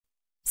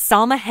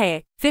Salma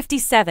Hayek,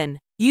 57,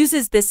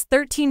 uses this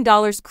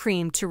 $13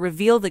 cream to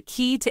reveal the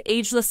key to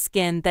ageless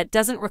skin that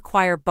doesn't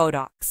require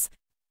Botox.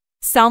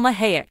 Salma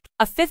Hayek,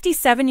 a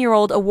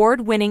 57-year-old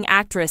award-winning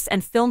actress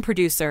and film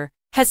producer,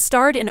 has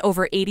starred in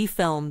over 80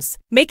 films,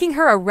 making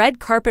her a red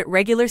carpet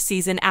regular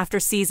season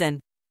after season.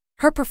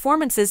 Her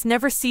performances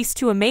never cease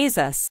to amaze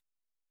us.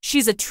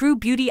 She's a true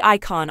beauty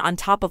icon on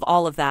top of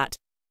all of that.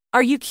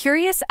 Are you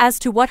curious as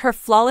to what her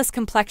flawless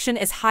complexion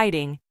is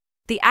hiding?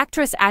 The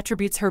actress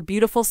attributes her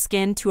beautiful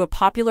skin to a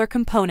popular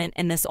component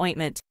in this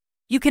ointment.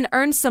 You can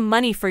earn some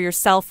money for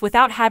yourself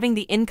without having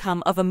the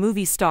income of a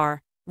movie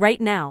star. Right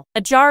now,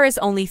 a jar is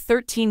only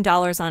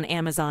 $13 on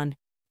Amazon.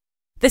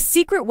 The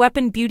secret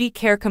weapon beauty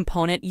care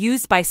component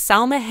used by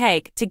Salma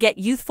Hayek to get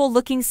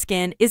youthful-looking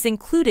skin is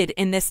included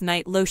in this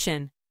night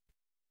lotion.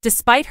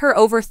 Despite her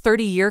over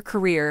 30-year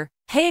career,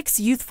 Hayek's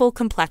youthful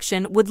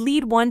complexion would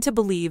lead one to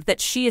believe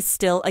that she is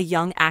still a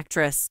young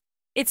actress.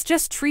 It's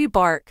just tree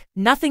bark,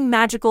 nothing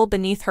magical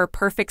beneath her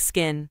perfect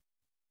skin.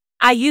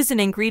 I use an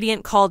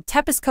ingredient called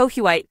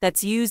tepiscohuite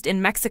that's used in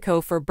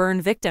Mexico for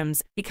burn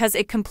victims because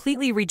it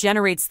completely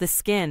regenerates the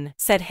skin,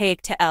 said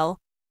Hayek to Elle.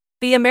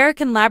 The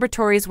American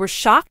laboratories were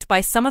shocked by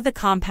some of the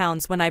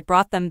compounds when I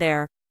brought them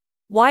there.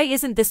 Why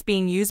isn't this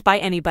being used by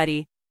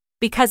anybody?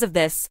 Because of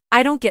this,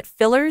 I don't get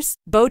fillers,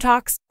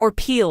 Botox, or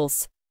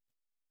peels.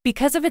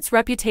 Because of its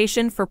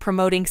reputation for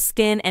promoting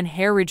skin and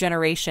hair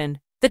regeneration,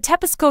 the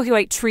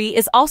tepiscohuite tree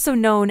is also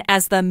known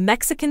as the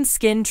Mexican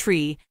skin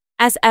tree.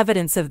 As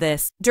evidence of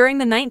this, during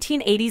the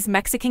 1980s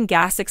Mexican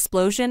gas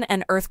explosion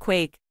and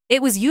earthquake,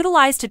 it was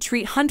utilized to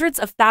treat hundreds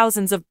of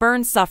thousands of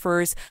burn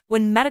sufferers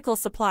when medical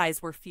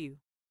supplies were few.